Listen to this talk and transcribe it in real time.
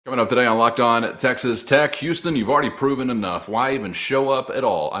Coming up today on Locked On Texas Tech, Houston, you've already proven enough. Why even show up at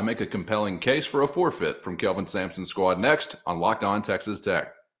all? I make a compelling case for a forfeit from Kelvin Sampson's squad next on Locked On Texas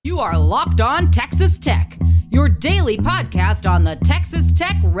Tech. You are Locked On Texas Tech, your daily podcast on the Texas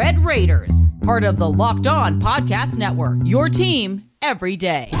Tech Red Raiders. Part of the Locked On Podcast Network, your team every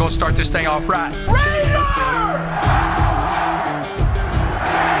day. We're going to start this thing off right. Raider!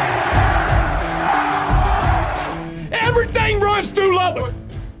 Everything runs through Lubbock.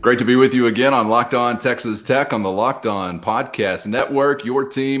 Great to be with you again on Locked On Texas Tech on the Locked On Podcast Network. Your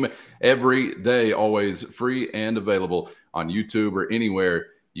team every day, always free and available on YouTube or anywhere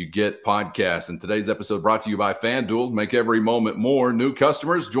you get podcasts. And today's episode brought to you by FanDuel. Make every moment more. New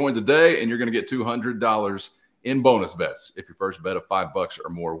customers join today, and you're going to get $200 in bonus bets if your first bet of $5 or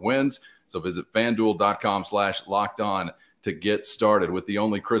more wins. So visit FanDuel.com/LockedOn to get started. With the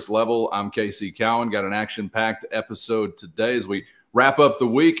only Chris Level, I'm Casey Cowan. Got an action-packed episode today as we wrap up the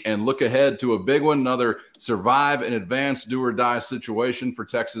week and look ahead to a big one, another survive and advance do-or-die situation for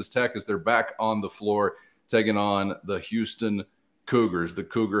Texas Tech as they're back on the floor taking on the Houston Cougars. The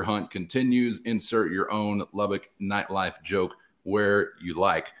Cougar hunt continues. Insert your own Lubbock nightlife joke where you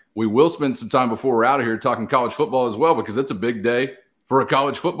like. We will spend some time before we're out of here talking college football as well, because it's a big day for a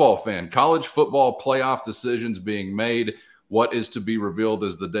college football fan. College football playoff decisions being made. What is to be revealed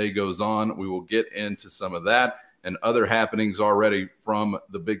as the day goes on. We will get into some of that and other happenings already from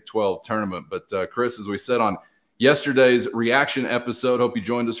the Big 12 tournament. But Chris, as we said on yesterday's reaction episode, hope you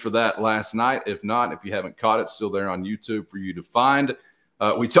joined us for that last night. If not, if you haven't caught it, still there on YouTube for you to find.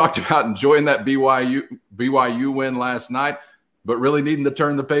 We talked about enjoying that BYU win last night, but really needing to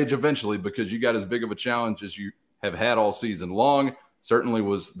turn the page eventually because you got as big of a challenge as you have had all season long. Certainly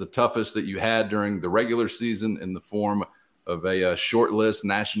was the toughest that you had during the regular season in the form of a short list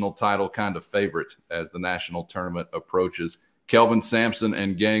national title kind of favorite as the national tournament approaches. Kelvin Sampson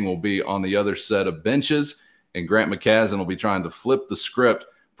and gang will be on the other set of benches, and Grant McCaslin will be trying to flip the script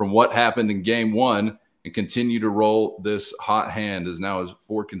from what happened in game one and continue to roll this hot hand as now as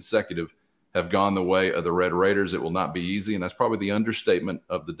 4 consecutive have gone the way of the Red Raiders. It will not be easy, and that's probably the understatement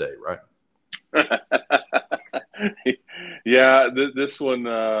of the day, right? Yeah,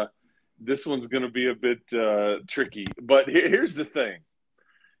 this one's going to be a bit tricky. But here's the thing.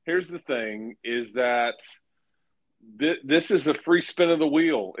 Here's the thing is that this is a free spin of the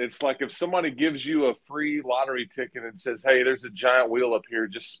wheel. It's like if somebody gives you a free lottery ticket and says, hey, there's a giant wheel up here,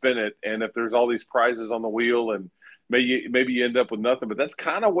 just spin it. And if there's all these prizes on the wheel and maybe you end up with nothing. But that's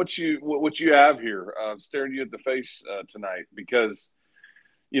kind of what you have here. Staring you at the face tonight because –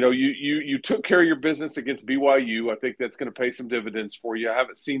 you know, you took care of your business against BYU. I think that's going to pay some dividends for you. I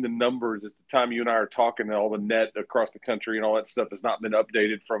haven't seen the numbers at the time you and I are talking, and all the net across the country and all that stuff has not been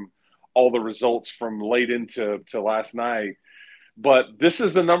updated from all the results from late into last night. But this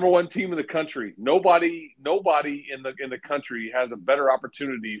is the number one team in the country. Nobody in the country has a better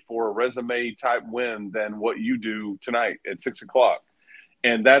opportunity for a resume type win than what you do tonight at 6:00.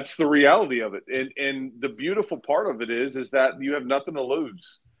 And that's the reality of it. And the beautiful part of it is that you have nothing to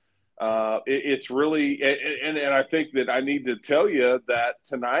lose. It's really – and I think that I need to tell you that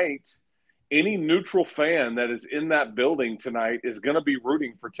tonight, any neutral fan that is in that building tonight is going to be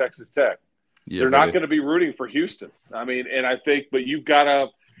rooting for Texas Tech. Yeah, they're not going to be rooting for Houston. I mean, and I think – but you've got to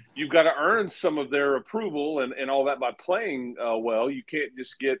earn some of their approval and all that by playing well. You can't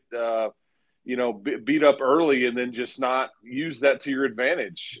just get beat up early and then just not use that to your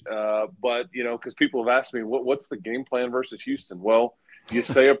advantage. But, because people have asked me, what's the game plan versus Houston? Well, you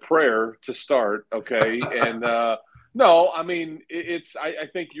say a prayer to start, okay? And no, I mean, I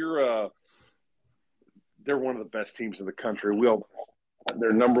think they're one of the best teams in the country.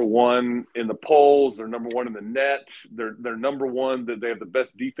 They're number one in the polls. They're number one in the net. They're number one. That they have the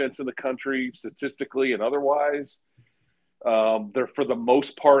best defense in the country statistically and otherwise. They're for the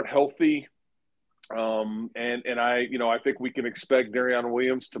most part healthy. I think we can expect Darion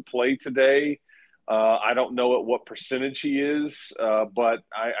Williams to play today. I don't know at what percentage he is, but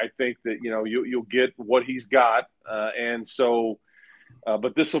I think that, you'll get what he's got. But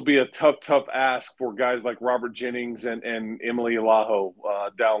this will be a tough ask for guys like Robert Jennings and Emily Elaho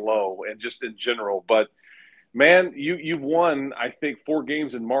down low and just in general. But man, you've won, I think, 4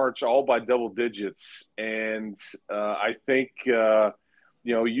 games in March, all by double digits. And I think,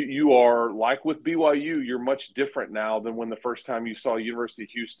 you are like with BYU, you're much different now than when the first time you saw University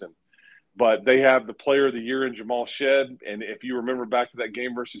of Houston. But they have the player of the year in Jamal Shed. And if you remember back to that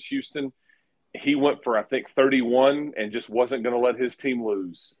game versus Houston, he went for, I think, 31 and just wasn't going to let his team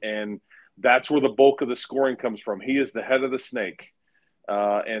lose. And that's where the bulk of the scoring comes from. He is the head of the snake.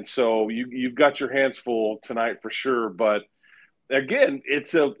 And so you've got your hands full tonight for sure. But again,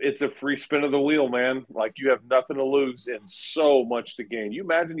 it's a free spin of the wheel, man. Like, you have nothing to lose and so much to gain. You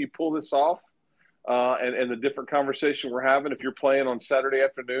imagine you pull this off, and the different conversation we're having if you're playing on Saturday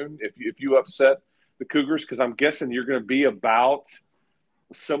afternoon, if you upset the Cougars, because I'm guessing you're going to be about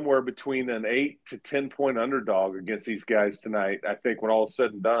somewhere between an 8 to 10 point underdog against these guys tonight, I think, when all is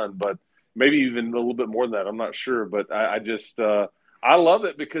said and done. But maybe even a little bit more than that. I'm not sure. But I just I love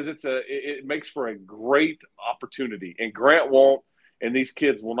it because it makes for a great opportunity. And Grant won't, and these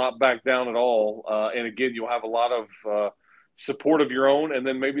kids will not back down at all. And, again, you'll have a lot of support of your own, and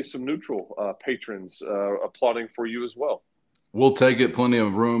then maybe some neutral patrons applauding for you as well. We'll take it. Plenty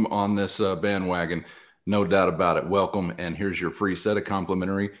of room on this bandwagon. No doubt about it. Welcome, and here's your free set of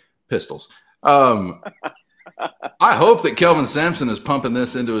complimentary pistols. I hope that Kelvin Sampson is pumping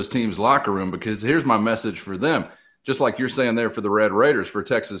this into his team's locker room, because here's my message for them. Just like you're saying there for the Red Raiders, for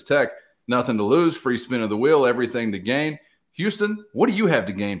Texas Tech, nothing to lose, free spin of the wheel, everything to gain. Houston, what do you have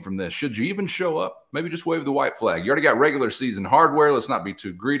to gain from this? Should you even show up? Maybe just wave the white flag. You already got regular season hardware. Let's not be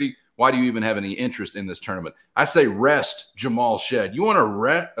too greedy. Why do you even have any interest in this tournament? I say rest Jamal Shed. You want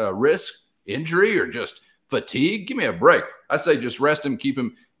to risk injury or just fatigue? Give me a break. I say just rest him, keep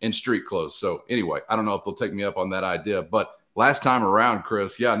him in street clothes. So anyway, I don't know if they'll take me up on that idea, but last time around,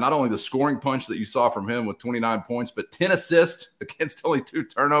 Chris, yeah, not only the scoring punch that you saw from him with 29 points, but 10 assists against only 2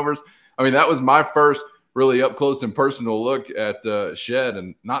 turnovers. I mean, that was my first really up close and personal look at Shed,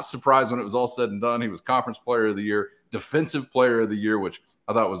 and not surprised when it was all said and done. He was Conference Player of the Year, Defensive Player of the Year, which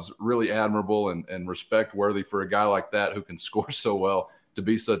I thought was really admirable and respect worthy for a guy like that who can score so well, to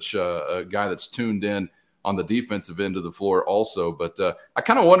be such a guy that's tuned in on the defensive end of the floor also. But I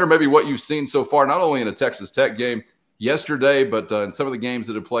kind of wonder maybe what you've seen so far, not only in a Texas Tech game yesterday, but in some of the games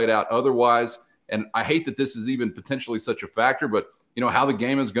that have played out otherwise. And I hate that this is even potentially such a factor, but you know how the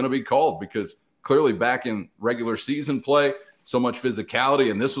game is going to be called, because clearly back in regular season play, so much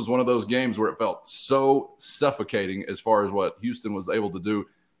physicality. And this was one of those games where it felt so suffocating as far as what Houston was able to do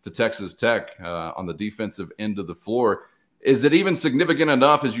to Texas Tech on the defensive end of the floor. Is it even significant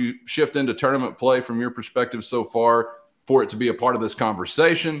enough as you shift into tournament play from your perspective so far for it to be a part of this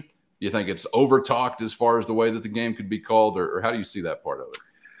conversation? You think it's over-talked as far as the way that the game could be called, or how do you see that part of it?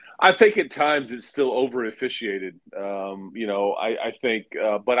 I think at times it's still over-officiated. I think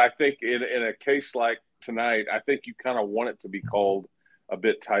but I think in a case like tonight, I think you kind of want it to be called a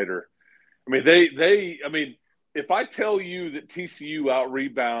bit tighter. I mean, if I tell you that TCU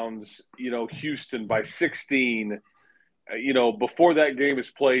out-rebounds, Houston by 16 – before that game is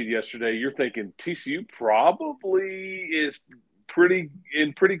played yesterday, you're thinking TCU probably is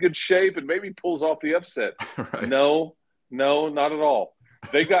in pretty good shape and maybe pulls off the upset. Right. No, not at all.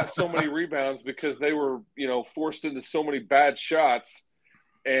 They got so many rebounds because they were, forced into so many bad shots.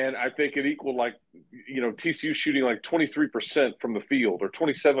 And I think it equaled TCU shooting like 23% from the field or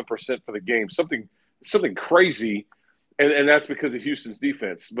 27% for the game, something crazy. And that's because of Houston's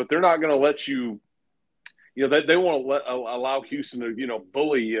defense. But they're not going to let you. They want to allow Houston to,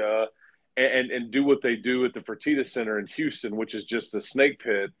 bully and do what they do at the Fertitta Center in Houston, which is just a snake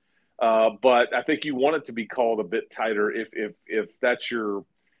pit. But I think you want it to be called a bit tighter if that's your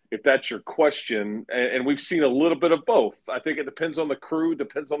question. And we've seen a little bit of both. I think it depends on the crew,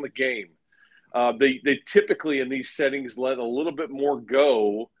 depends on the game. They typically in these settings let a little bit more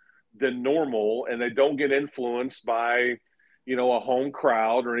go than normal, and they don't get influenced by a home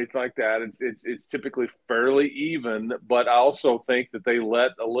crowd or anything like that. It's typically fairly even, but I also think that they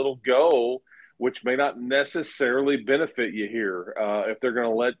let a little go, which may not necessarily benefit you here if they're going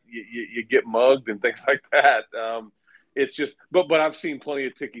to let you get mugged and things like that. It's just, but I've seen plenty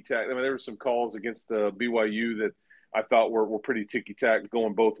of ticky-tack. I mean, there were some calls against the BYU that I thought were pretty ticky-tack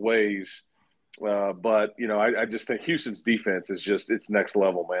going both ways. But I just think Houston's defense is it's next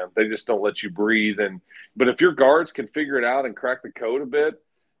level, man. They just don't let you breathe. But if your guards can figure it out and crack the code a bit,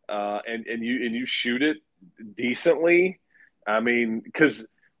 and you shoot it decently, I mean, because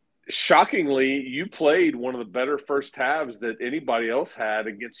shockingly, you played one of the better first halves that anybody else had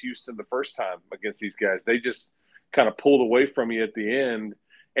against Houston the first time against these guys. They just kind of pulled away from you at the end.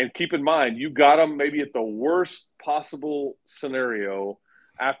 And keep in mind, you got them maybe at the worst possible scenario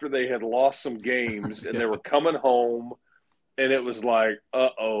after they had lost some games and they were coming home, and it was like, and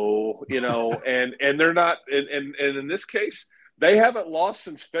they're not, and in this case, they haven't lost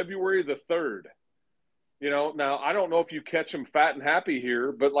since February the 3rd. Now I don't know if you catch them fat and happy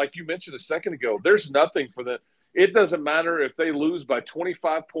here, but like you mentioned a second ago, there's nothing for them. It doesn't matter if they lose by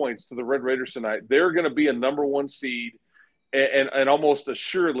 25 points to the Red Raiders tonight. They're going to be a number 1 seed and almost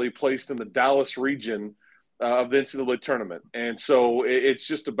assuredly placed in the Dallas region of the NCAA tournament. And so it's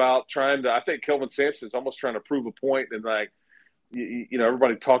just about I think Kelvin Sampson is almost trying to prove a point and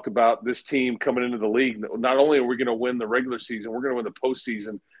everybody talked about this team coming into the league. Not only are we going to win the regular season, we're going to win the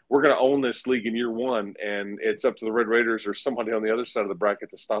postseason. We're going to own this league in year one, and it's up to the Red Raiders or somebody on the other side of the bracket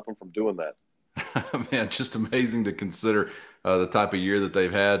to stop them from doing that. Man, just amazing to consider the type of year that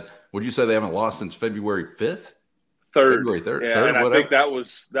they've had. Would you say they haven't lost since February 5th? February 3rd. Yeah, third, and I whatever. think that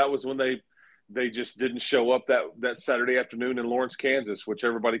was when they just didn't show up that Saturday afternoon in Lawrence, Kansas, which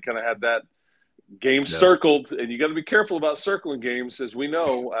everybody kind of had that game circled. And you got to be careful about circling games, as we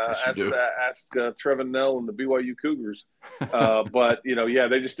know. Ask Trevin Nell and the BYU Cougars. But,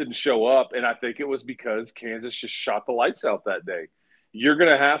 they just didn't show up. And I think it was because Kansas just shot the lights out that day. There's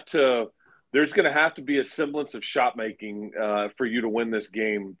going to have to be a semblance of shot making for you to win this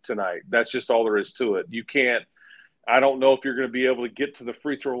game tonight. That's just all there is to it. You can't. I don't know if you're going to be able to get to the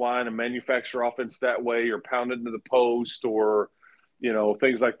free throw line and manufacture offense that way, or pound it into the post, or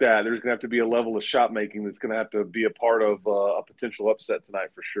things like that. There's going to have to be a level of shot making that's going to have to be a part of a potential upset tonight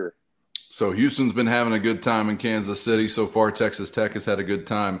for sure. So Houston's been having a good time in Kansas City so far. Texas Tech has had a good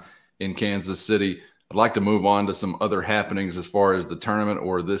time in Kansas City. I'd like to move on to some other happenings as far as the tournament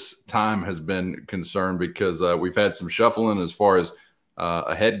or this time has been concerned, because we've had some shuffling as far as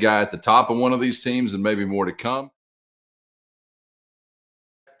a head guy at the top of one of these teams and maybe more to come.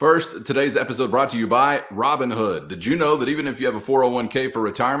 First, today's episode brought to you by Robinhood. Did you know that even if you have a 401k for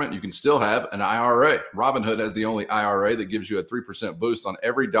retirement, you can still have an IRA? Robinhood has the only IRA that gives you a 3% boost on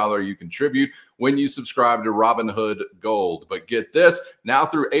every dollar you contribute when you subscribe to Robinhood Gold. But get this, now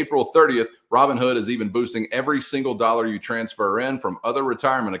through April 30th, Robinhood is even boosting every single dollar you transfer in from other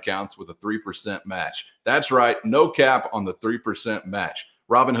retirement accounts with a 3% match. That's right, no cap on the 3% match.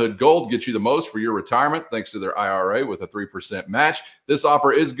 Robinhood Gold gets you the most for your retirement thanks to their IRA with a 3% match. This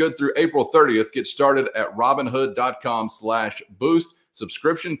offer is good through April 30th. Get started at robinhood.com/boost.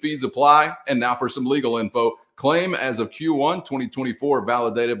 Subscription fees apply. And now for some legal info. Claim as of Q1 2024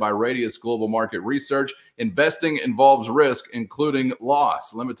 validated by Radius Global Market Research. Investing involves risk, including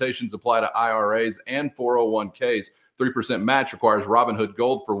loss. Limitations apply to IRAs and 401ks. 3% match requires Robinhood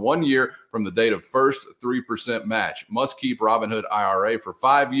Gold for 1 year from the date of first 3% match. Must keep Robinhood IRA for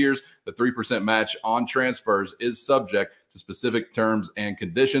 5 years. The 3% match on transfers is subject to specific terms and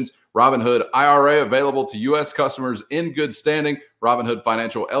conditions. Robinhood IRA available to U.S. customers in good standing. Robinhood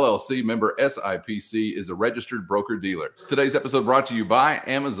Financial LLC, member SIPC, is a registered broker-dealer. Today's episode brought to you by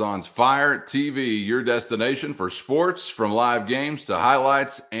Amazon's Fire TV, your destination for sports, from live games to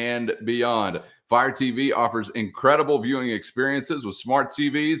highlights and beyond. Fire TV offers incredible viewing experiences with smart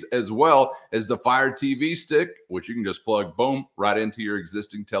TVs, as well as the Fire TV stick, which you can just plug, boom, right into your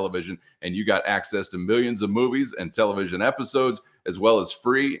existing television. And you got access to millions of movies and television episodes, as well as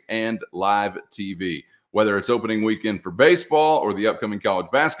free and live TV. Whether it's opening weekend for baseball or the upcoming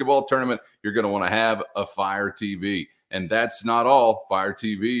college basketball tournament, you're going to want to have a Fire TV. And that's not all. Fire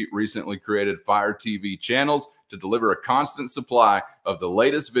TV recently created Fire TV channels to deliver a constant supply of the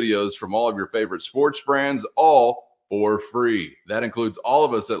latest videos from all of your favorite sports brands, all for free. That includes all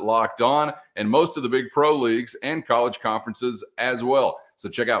of us at Locked On and most of the big pro leagues and college conferences as well. So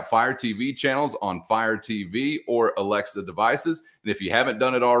check out Fire TV channels on Fire TV or Alexa devices. And if you haven't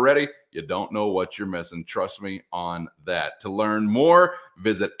done it already, you don't know what you're missing. Trust me on that. To learn more,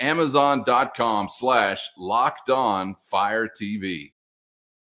 visit Amazon.com/LockedOnFireTV.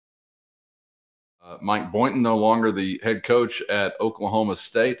 Mike Boynton no longer the head coach at Oklahoma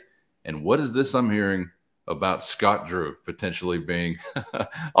State. And what is this I'm hearing about Scott Drew potentially being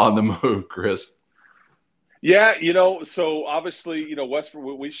on the move, Chris? Yeah, so obviously,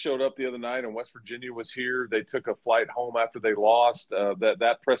 we showed up the other night and West Virginia was here. They took a flight home after they lost.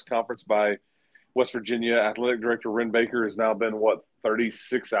 That press conference by West Virginia Athletic Director Ren Baker has now been,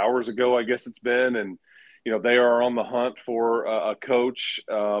 36 hours ago, I guess it's been. And, they are on the hunt for a coach.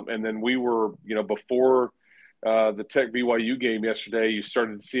 And then we were, before the Tech BYU game yesterday, you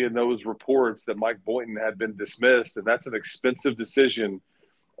started seeing those reports that Mike Boynton had been dismissed. And that's an expensive decision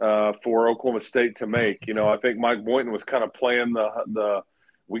for Oklahoma State to make. I think Mike Boynton was kind of playing the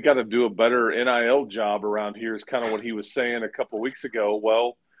we got to do a better NIL job around here is kind of what he was saying a couple of weeks ago.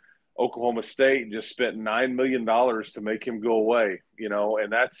 Well, Oklahoma State just spent $9 million to make him go away,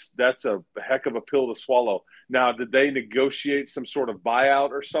 and that's a heck of a pill to swallow. Now, did they negotiate some sort of buyout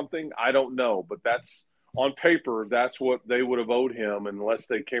or something? I don't know, but that's on paper. That's what they would have owed him unless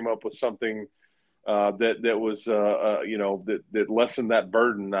they came up with something that was, that lessened that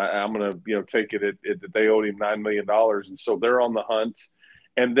burden. I'm going to, take it that they owed him $9 million. And so they're on the hunt.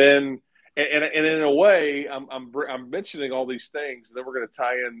 And then, and in a way, I'm mentioning all these things, and then we're going to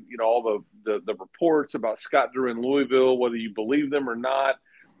tie in, all the reports about Scott Drew in Louisville, whether you believe them or not.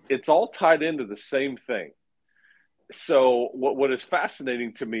 It's all tied into the same thing. so what is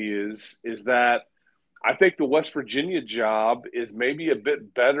fascinating to me is that I think the West Virginia job is maybe a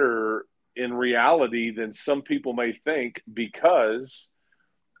bit better in reality than some people may think, because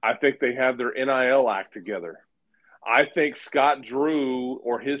I think they have their NIL act together. I think Scott Drew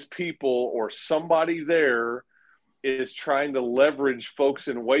or his people or somebody there is trying to leverage folks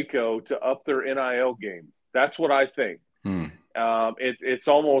in Waco to up their NIL game. That's what I think. It's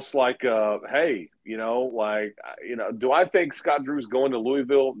almost like, hey, do I think Scott Drew's going to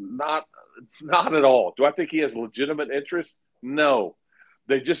Louisville? Not at all. Do I think he has legitimate interest? No.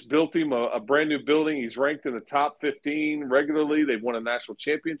 They just built him a brand new building. He's ranked in the top 15 regularly. They've won a national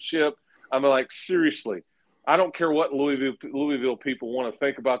championship. I'm like, seriously, I don't care what Louisville people want to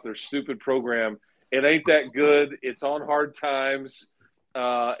think about their stupid program. It ain't that good. It's on hard times.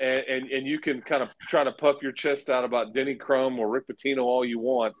 And you can kind of try to puff your chest out about Denny Crum or Rick Pitino all you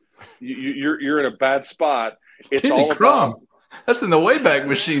want. You're in a bad spot. It's Denny all Crum. about. That's in the Wayback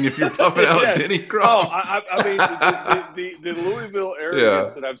Machine if you're puffing out Yes. Denny Crum. Oh, I mean, the Louisville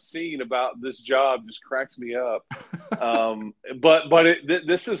arrogance that I've seen about this job just cracks me up.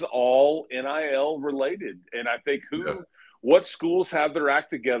 This is all NIL related, and I think what schools have their act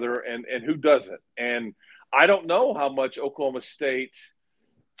together and who doesn't. And I don't know how much Oklahoma State,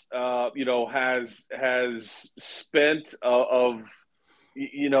 has spent of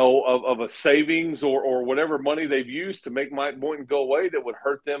a savings or whatever money they've used to make Mike Boynton go away that would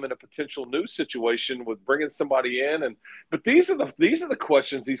hurt them in a potential new situation with bringing somebody in. But these are the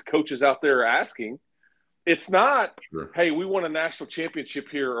questions these coaches out there are asking. It's not, hey, we won a national championship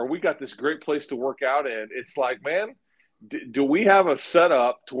here, or we got this great place to work out in. It's like, man, do we have a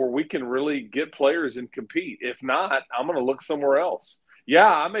setup to where we can really get players and compete? If not, I'm going to look somewhere else.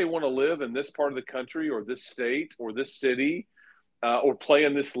 Yeah, I may want to live in this part of the country or this state or this city, or play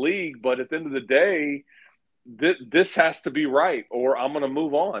in this league, but at the end of the day, this has to be right, or I'm going to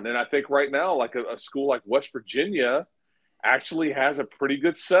move on. And I think right now, like a school like West Virginia actually has a pretty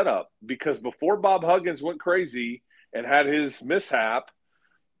good setup, because before Bob Huggins went crazy and had his mishap,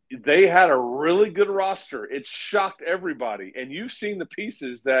 they had a really good roster. It shocked everybody. And you've seen the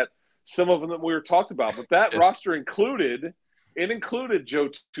pieces that some of them that we were talked about, but that roster included Joe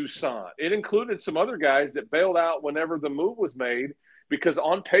Toussaint. It included some other guys that bailed out whenever the move was made, because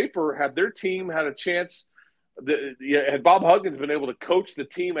on paper, had their team had a chance, had Bob Huggins been able to coach the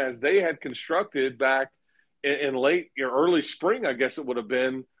team as they had constructed back in late or early spring, I guess it would have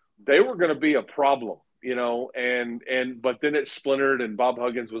been, they were going to be a problem, but then it splintered and Bob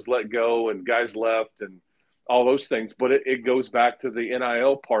Huggins was let go and guys left and all those things. But it goes back to the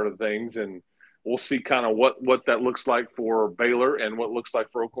NIL part of things, and we'll see kind of what that looks like for Baylor and what it looks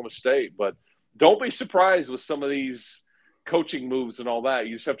like for Oklahoma State. But don't be surprised with some of these coaching moves and all that.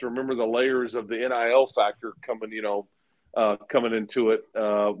 You just have to remember the layers of the NIL factor coming into it.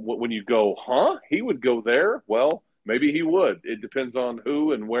 When you go, he would go there? Well, maybe he would. It depends on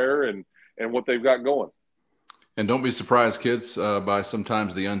who and where and what they've got going. And don't be surprised, kids, by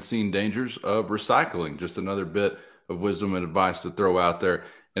sometimes the unseen dangers of recycling. Just another bit of wisdom and advice to throw out there.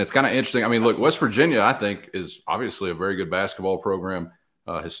 And it's kind of interesting. I mean, look, West Virginia, I think, is obviously a very good basketball program,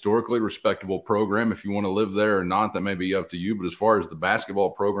 historically respectable program. If you want to live there or not, that may be up to you. But as far as the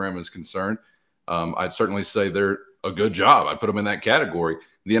basketball program is concerned, I'd certainly say they're a good job. I'd put them in that category.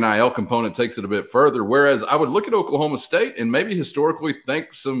 The NIL component takes it a bit further, whereas I would look at Oklahoma State and maybe historically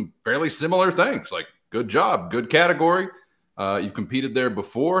think some fairly similar things, like good job, good category. You've competed there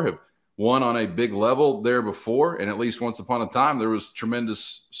before, have won on a big level there before, and at least once upon a time there was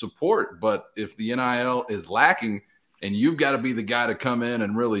tremendous support. But if the NIL is lacking and you've got to be the guy to come in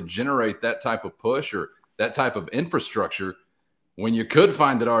and really generate that type of push or that type of infrastructure when you could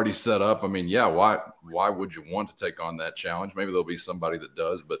find it already set up, I mean, yeah, why would you want to take on that challenge? Maybe there'll be somebody that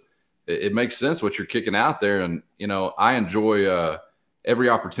does, but it makes sense what you're kicking out there. And, I enjoy every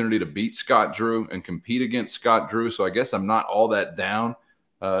opportunity to beat Scott Drew and compete against Scott Drew. So I guess I'm not all that down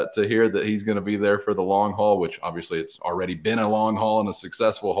to hear that he's going to be there for the long haul, which obviously it's already been a long haul and a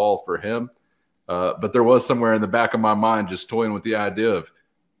successful haul for him. But there was somewhere in the back of my mind just toying with the idea of,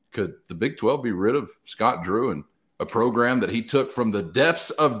 could the Big 12 be rid of Scott Drew and a program that he took from the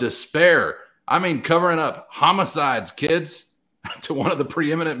depths of despair? I mean, covering up homicides, kids, to one of the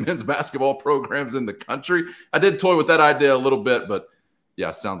preeminent men's basketball programs in the country. I did toy with that idea a little bit, but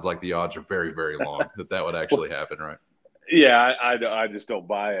yeah, sounds like the odds are very, very long that would actually happen, right? Yeah, I just don't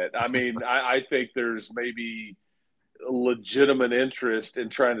buy it. I mean, I think there's maybe legitimate interest in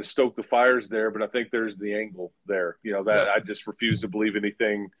trying to stoke the fires there, but I think there's the angle there. I just refuse to believe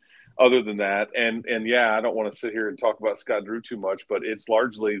anything other than that, and yeah, I don't want to sit here and talk about Scott Drew too much, but it's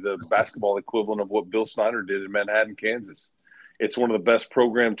largely the basketball equivalent of what Bill Snyder did in Manhattan, Kansas. It's one of the best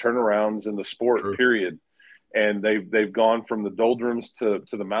program turnarounds in the sport, True. period. And they've gone from the doldrums to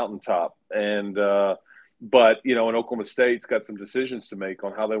the mountaintop. And but and Oklahoma State's got some decisions to make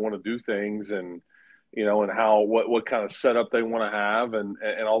on how they want to do things, and and how what kind of setup they want to have, and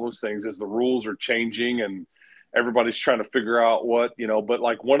all those things as the rules are changing and everybody's trying to figure out what, but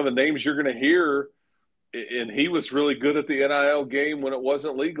like one of the names you're going to hear, and he was really good at the NIL game when it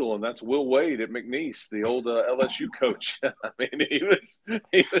wasn't legal, and that's Will Wade at McNeese, the old LSU coach. I mean, he was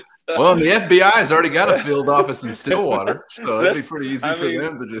well, the FBI has already got a field office in Stillwater, so that'd be pretty easy for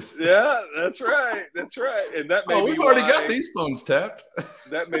them to just. Yeah, that's right, and that may we've already got these phones tapped.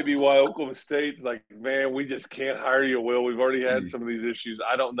 That may be why Oklahoma State's like, man, we just can't hire you, Will. We've already had some of these issues.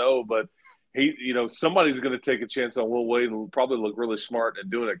 I don't know, but. Somebody's going to take a chance on Will Wade and will probably look really smart at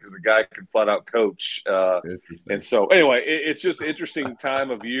doing it because the guy can flat out coach. And so, anyway, it's just an interesting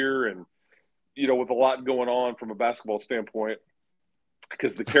time of year, and with a lot going on from a basketball standpoint,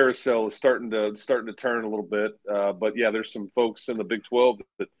 because the carousel is starting to turn a little bit. But yeah, there's some folks in the Big 12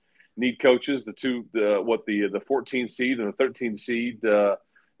 that need coaches. The 14 seed and the 13 seed.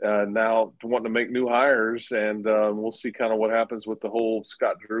 Now wanting to make new hires, and we'll see kind of what happens with the whole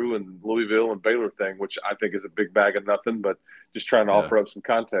Scott Drew and Louisville and Baylor thing, which I think is a big bag of nothing, but just trying to offer up some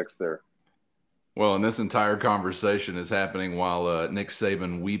context there. Well, and this entire conversation is happening while Nick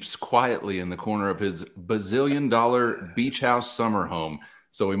Saban weeps quietly in the corner of his bazillion-dollar beach house summer home.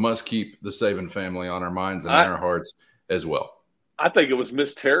 So we must keep the Saban family on our minds and in our hearts as well. I think it was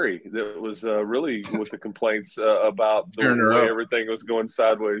Miss Terry that was really with the complaints about the way everything was going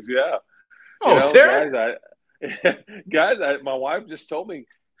sideways. Yeah. Oh, Terry! Guys, my wife just told me,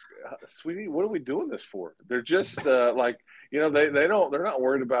 sweetie, what are we doing this for? They're just they're not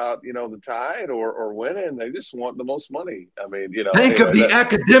worried about, the tide or winning. They just want the most money. I mean, Think of the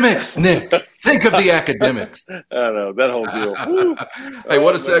academics, Nick. Think of the academics. I know, that whole deal. Hey,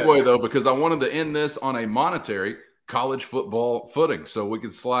 what a segue, though, because I wanted to end this on a monetary college football footing, so we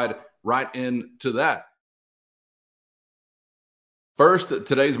could slide right into that. First,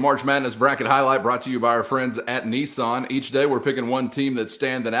 today's March Madness bracket highlight brought to you by our friends at Nissan. Each day we're picking one team that's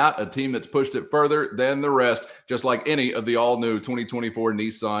standing out, a team that's pushed it further than the rest, just like any of the all-new 2024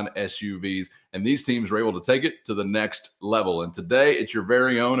 Nissan SUVs. And these teams are able to take it to the next level. And today it's your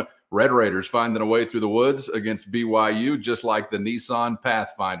very own Red Raiders finding a way through the woods against BYU, just like the Nissan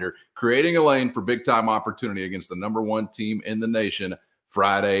Pathfinder, creating a lane for big-time opportunity against the #1 team in the nation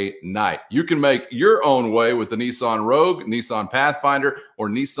Friday night. You can make your own way with the Nissan Rogue, Nissan Pathfinder, or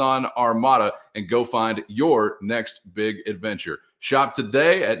Nissan Armada and go find your next big adventure. Shop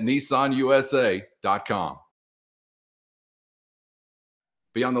today at nissanusa.com.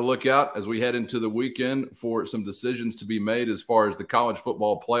 Be on the lookout as we head into the weekend for some decisions to be made as far as the college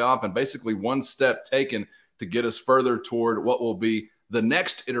football playoff, and basically one step taken to get us further toward what will be the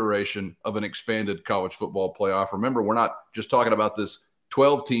next iteration of an expanded college football playoff. Remember, we're not just talking about this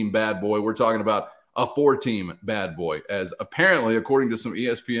 12-team bad boy. We're talking about a 4-team bad boy, as apparently, according to some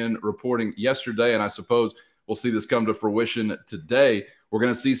ESPN reporting yesterday, and I suppose we'll see this come to fruition today, we're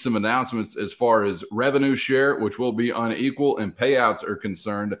going to see some announcements as far as revenue share, which will be unequal, and payouts are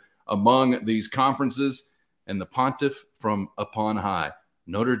concerned among these conferences. And the pontiff from upon high,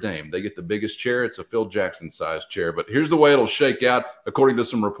 Notre Dame, they get the biggest chair. It's a Phil Jackson-sized chair. But here's the way it'll shake out, according to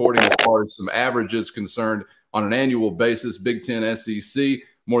some reporting as far as some averages concerned on an annual basis. Big Ten, SEC,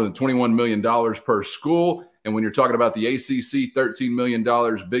 more than $21 million per school. And when you're talking about the ACC, $13 million,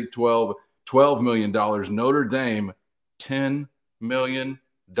 Big 12, $12 million, Notre Dame, $10 million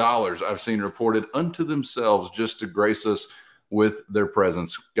I've seen reported unto themselves just to grace us with their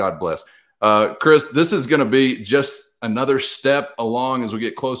presence. God bless. Chris, this is going to be just another step along as we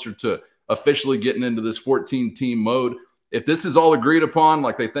get closer to officially getting into this 14-team mode. If this is all agreed upon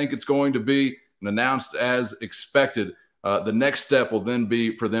like they think it's going to be and announced as expected, the next step will then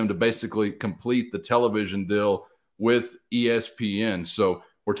be for them to basically complete the television deal with ESPN. So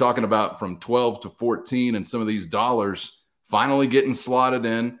we're talking about from 12 to 14 and some of these dollars finally getting slotted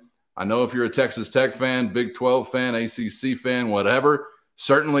in. I know if you're a Texas Tech fan, Big 12 fan, ACC fan, whatever,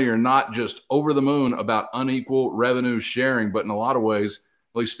 certainly you're not just over the moon about unequal revenue sharing, but in a lot of ways,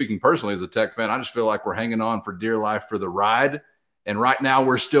 at least speaking personally as a Tech fan, I just feel like we're hanging on for dear life for the ride. And right now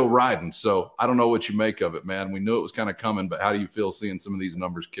we're still riding. So I don't know what you make of it, man. We knew it was kind of coming, but how do you feel seeing some of these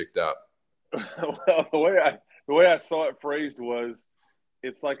numbers kicked out? Well, the way I saw it phrased was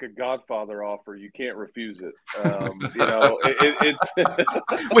it's like a Godfather offer. You can't refuse it.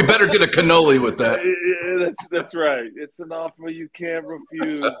 It's we better get a cannoli with that. That's right. It's an offer you can't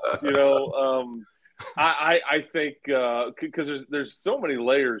refuse. I think because there's so many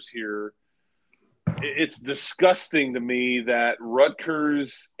layers here. It's disgusting to me that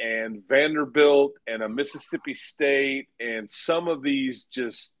Rutgers and Vanderbilt and a Mississippi State and some of these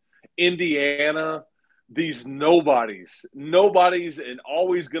just Indiana, these nobodies and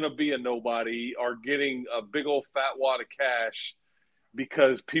always going to be a nobody are getting a big old fat wad of cash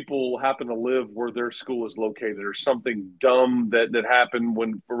because people happen to live where their school is located or something dumb that happened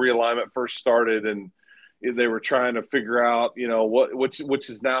when realignment first started and they were trying to figure out,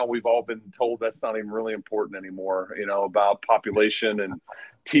 which is now we've all been told that's not even really important anymore, about population and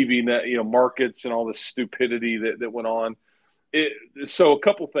TV net, markets and all this stupidity that went on. So a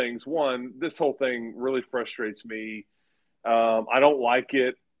couple things. One, this whole thing really frustrates me. I don't like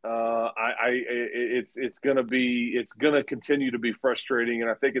it. It's going to continue to be frustrating.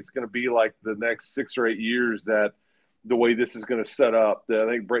 And I think it's going to be like the next 6 or 8 years that the way this is going to set up. I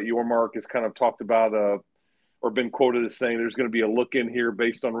think Brett Yormark has kind of talked about or been quoted as saying there's going to be a look in here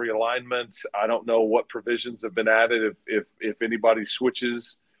based on realignment. I don't know what provisions have been added if anybody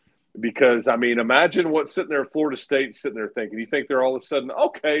switches, because I mean, imagine what's sitting there, Florida State sitting there thinking. You think they're all of a sudden,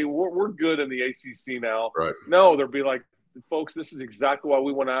 okay, we're good in the ACC now? Right. No, they'll be like, folks, this is exactly why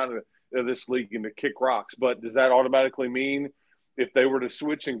we went out of this league and to kick rocks. But does that automatically mean if they were to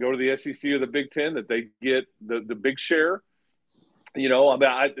switch and go to the SEC or the Big Ten that they get the big share?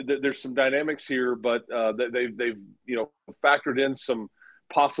 There's some dynamics here, but they've factored in some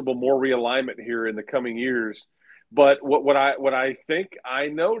possible more realignment here in the coming years. But what I think I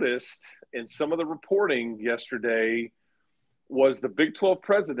noticed in some of the reporting yesterday was the Big 12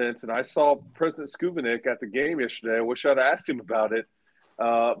 presidents, and I saw President Skubinik at the game yesterday. I wish I'd asked him about it.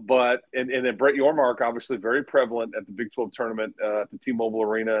 But then Brett Yormark, obviously very prevalent at the Big 12 tournament, at the T-Mobile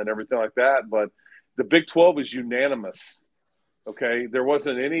Arena and everything like that. But the Big 12 is unanimous. Okay, there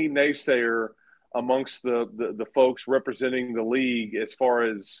wasn't any naysayer amongst the folks representing the league as far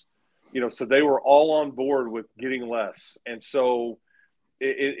as, so they were all on board with getting less. And so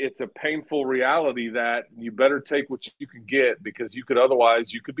it's a painful reality that you better take what you can get, because you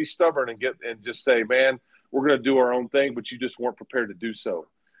could be stubborn and just say, man, we're going to do our own thing, but you just weren't prepared to do so.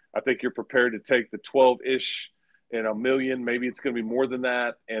 I think you're prepared to take the 12-ish and $1 million, maybe it's going to be more than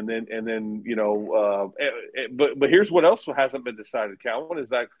that. And then, but here's what else hasn't been decided, Calvin, is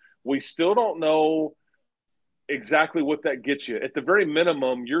that we still don't know exactly what that gets you. At the very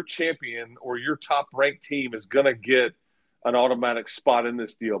minimum, your champion or your top ranked team is going to get an automatic spot in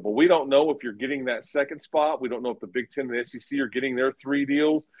this deal, but we don't know if you're getting that second spot. We don't know if the Big Ten and the SEC are getting their 3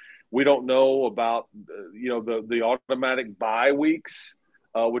 deals. We don't know about, the automatic bye weeks,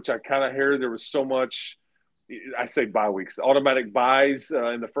 which I kind of hear there was so much, I say bye weeks, automatic buys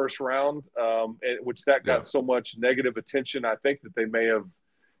in the first round, which got so much negative attention. I think that they may have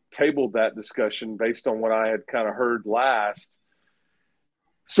tabled that discussion based on what I had kind of heard last.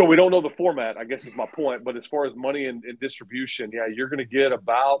 So we don't know the format, I guess is my point. But as far as money and distribution, you're going to get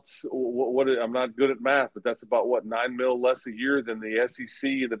about what I'm not good at math, but that's about $9 million less a year than the SEC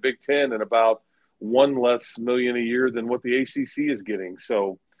and the Big Ten, and about $1 million less a year than what the ACC is getting.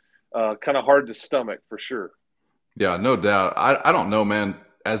 So kind of hard to stomach for sure. Yeah, no doubt. I don't know, man.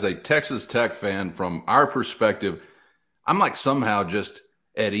 As a Texas Tech fan, from our perspective, I'm like somehow just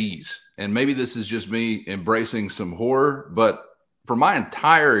at ease. And maybe this is just me embracing some horror, but for my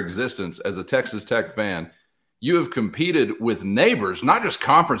entire existence as a Texas Tech fan, you have competed with neighbors, not just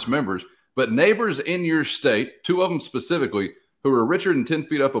conference members, but neighbors in your state, 2 of them specifically, who are richer than 10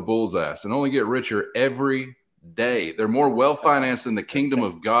 feet up a bull's ass and only get richer every day. They're more well-financed than the kingdom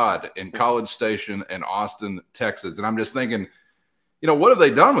of God in College Station and Austin, Texas. And I'm just thinking, what have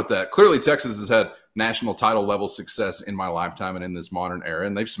they done with that? Clearly, Texas has had national title level success in my lifetime and in this modern era,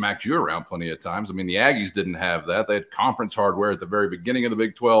 and they've smacked you around plenty of times. I mean, the Aggies didn't have that. They had conference hardware at the very beginning of the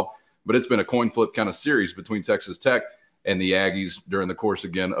Big 12, but it's been a coin flip kind of series between Texas Tech and the Aggies during the course,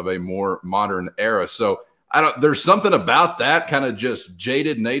 again, of a more modern era. So there's something about that kind of just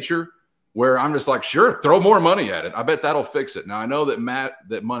jaded nature where I'm just like, sure, throw more money at it. I bet that'll fix it. Now, I know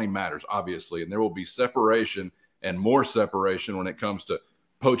that money matters, obviously, and there will be separation and more separation when it comes to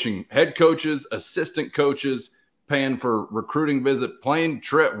poaching head coaches, assistant coaches, paying for recruiting visit, plane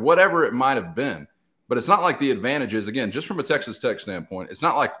trip, whatever it might have been. But it's not like the advantages, again, just from a Texas Tech standpoint, it's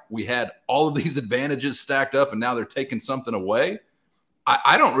not like we had all of these advantages stacked up and now they're taking something away.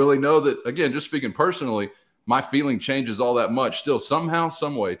 I don't really know that, again, just speaking personally, my feeling changes all that much. Still, somehow,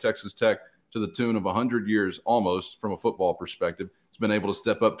 some way, Texas Tech to the tune of 100 years almost from a football perspective, has been able to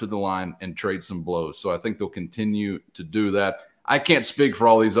step up to the line and trade some blows. So I think they'll continue to do that. I can't speak for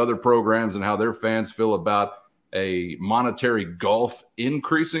all these other programs and how their fans feel about a monetary gulf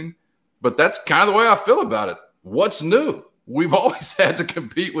increasing, but that's kind of the way I feel about it. What's new? We've always had to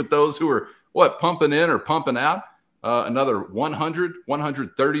compete with those who are, pumping in or pumping out another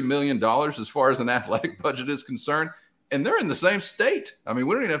 $130 million as far as an athletic budget is concerned. And they're in the same state. I mean,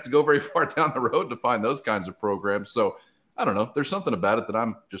 we don't even have to go very far down the road to find those kinds of programs. So I don't know. There's something about it that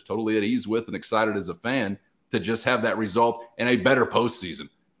I'm just totally at ease with and excited as a fan to just have that result in a better postseason,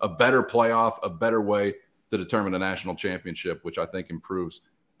 a better playoff, a better way to determine a national championship, which I think improves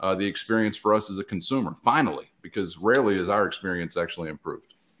the experience for us as a consumer, finally, because rarely is our experience actually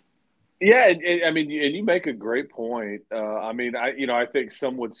improved. Yeah, I mean, and you make a great point. I think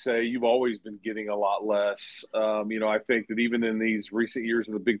some would say you've always been getting a lot less. I think that even in these recent years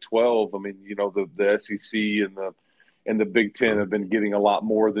of the Big 12, I mean, the SEC and the Big 10 have been getting a lot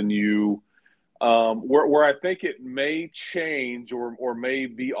more than you. Where I think it may change or may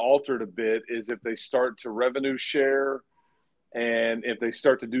be altered a bit is if they start to revenue share. And if they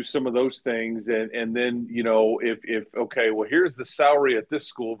start to do some of those things, and then, here's the salary at this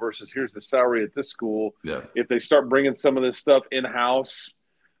school versus here's the salary at this school. Yeah. If they start bringing some of this stuff in-house,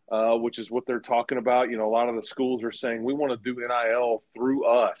 which is what they're talking about, a lot of the schools are saying, we want to do NIL through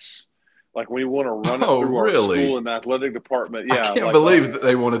us. Like we want to run it through our school and athletic department. Yeah, I can't believe that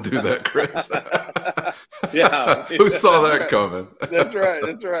they want to do that, Chris. Yeah. Who saw that coming? That's right.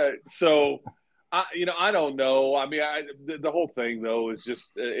 That's right. So – I don't know. I mean, the whole thing though is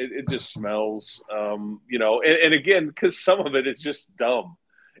just it just smells, and again, because some of it is just dumb.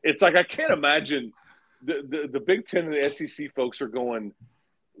 It's like I can't imagine the Big Ten and the SEC folks are going,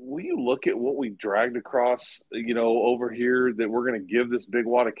 will you look at what we dragged across, over here that we're going to give this big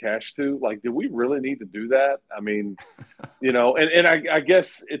wad of cash to? Like, do we really need to do that? I mean, and I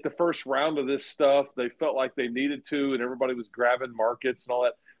guess at the first round of this stuff, they felt like they needed to, and everybody was grabbing markets and all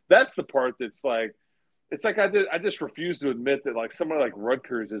that. That's the part that's like, it's like I just refuse to admit that like somebody like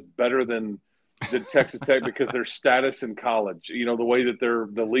Rutgers is better than Texas Tech because their status in college, the way that they're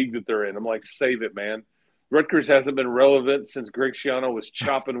the league that they're in. I'm like, save it, man. Rutgers hasn't been relevant since Greg Schiano was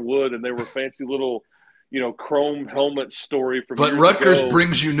chopping wood and they were fancy little, chrome helmet story from. But Rutgers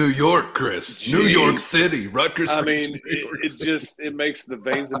brings you New York, Chris. Jeez. New York City. Rutgers. I mean, it makes the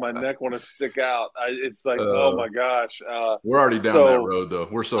veins in my neck want to stick out. It's like, oh my gosh. We're already down that road, though.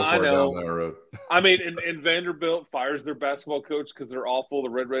 We're so far down that road. I mean, and Vanderbilt fires their basketball coach because they're awful. The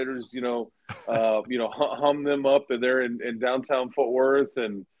Red Raiders, hum them up, and they're in downtown Fort Worth,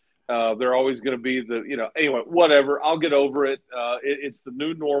 and they're always going to be anyway, whatever. I'll get over it. It's the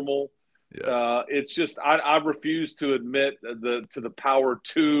new normal. Yes. It's just I refuse to admit to the power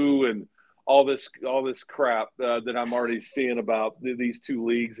two and all this crap that I'm already seeing about these two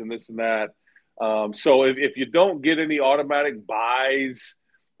leagues and this and that. So if you don't get any automatic buys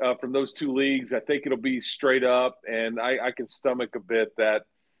from those two leagues, I think it'll be straight up, and I can stomach a bit that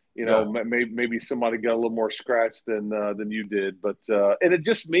maybe somebody got a little more scratch than you did. But and it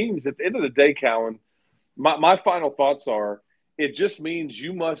just means at the end of the day, Callan, my final thoughts are. It just means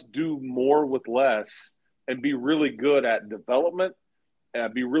you must do more with less and be really good at development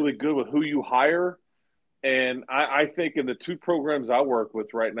and be really good with who you hire. And I think in the two programs I work with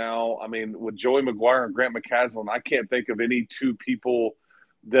right now, I mean, with Joey McGuire and Grant McCaslin, I can't think of any two people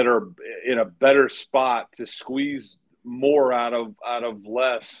that are in a better spot to squeeze more out of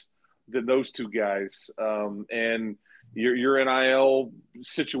less than those two guys. And your NIL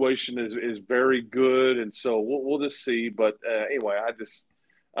situation is very good, and so we'll just see. But anyway,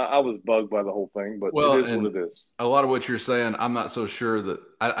 I was bugged by the whole thing, but it is what it is. A lot of what you're saying, I'm not so sure that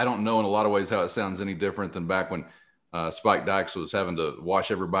I don't know in a lot of ways how it sounds any different than back when Spike Dykes was having to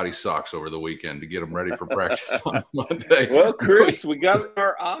wash everybody's socks over the weekend to get them ready for practice on Monday. Well, Chris, we got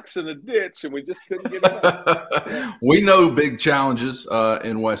our ox in a ditch, and we just couldn't get it out. We know big challenges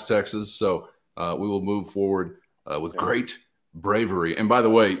in West Texas, so we will move forward with great bravery. And by the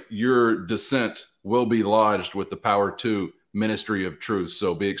way, your dissent will be lodged with the Power 2 Ministry of Truth.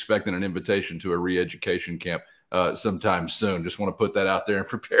 So be expecting an invitation to a re-education camp sometime soon. Just want to put that out there and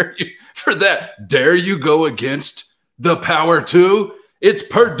prepare you for that. Dare you go against the Power 2? It's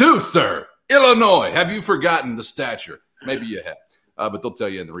Purdue, sir. Illinois. Have you forgotten the stature? Maybe you have. But they'll tell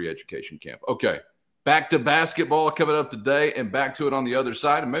you in the re-education camp. Okay. Back to basketball coming up today and back to it on the other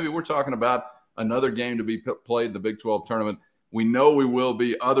side. And maybe we're talking about another game to be played in the Big 12 tournament. We know we will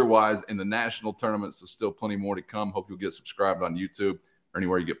be otherwise in the national tournament, so still plenty more to come. Hope you'll get subscribed on YouTube or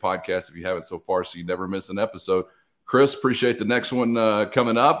anywhere you get podcasts if you haven't so far so you never miss an episode. Chris, appreciate the next one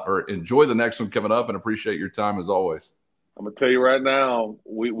coming up, or enjoy the next one coming up, and appreciate your time as always. I'm gonna tell you right now,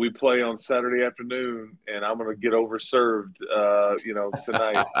 we play on Saturday afternoon, and I'm gonna get overserved,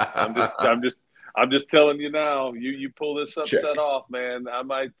 tonight. I'm just telling you now. You pull this upset off, man. I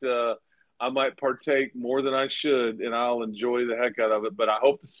might partake more than I should, and I'll enjoy the heck out of it. But I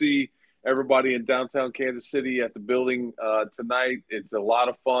hope to see everybody in downtown Kansas City at the building tonight. It's a lot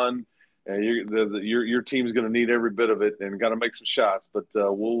of fun, and your team's going to need every bit of it, and got to make some shots. But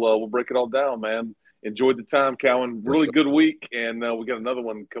we'll break it all down, man. Enjoyed the time, Cowan. Really good week, and we got another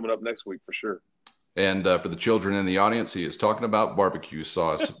one coming up next week for sure. And for the children in the audience, he is talking about barbecue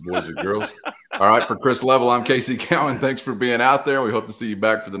sauce, boys and girls. All right, for Chris Level, I'm Casey Cowan. Thanks for being out there. We hope to see you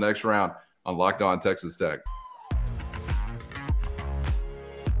back for the next round on Locked On Texas Tech.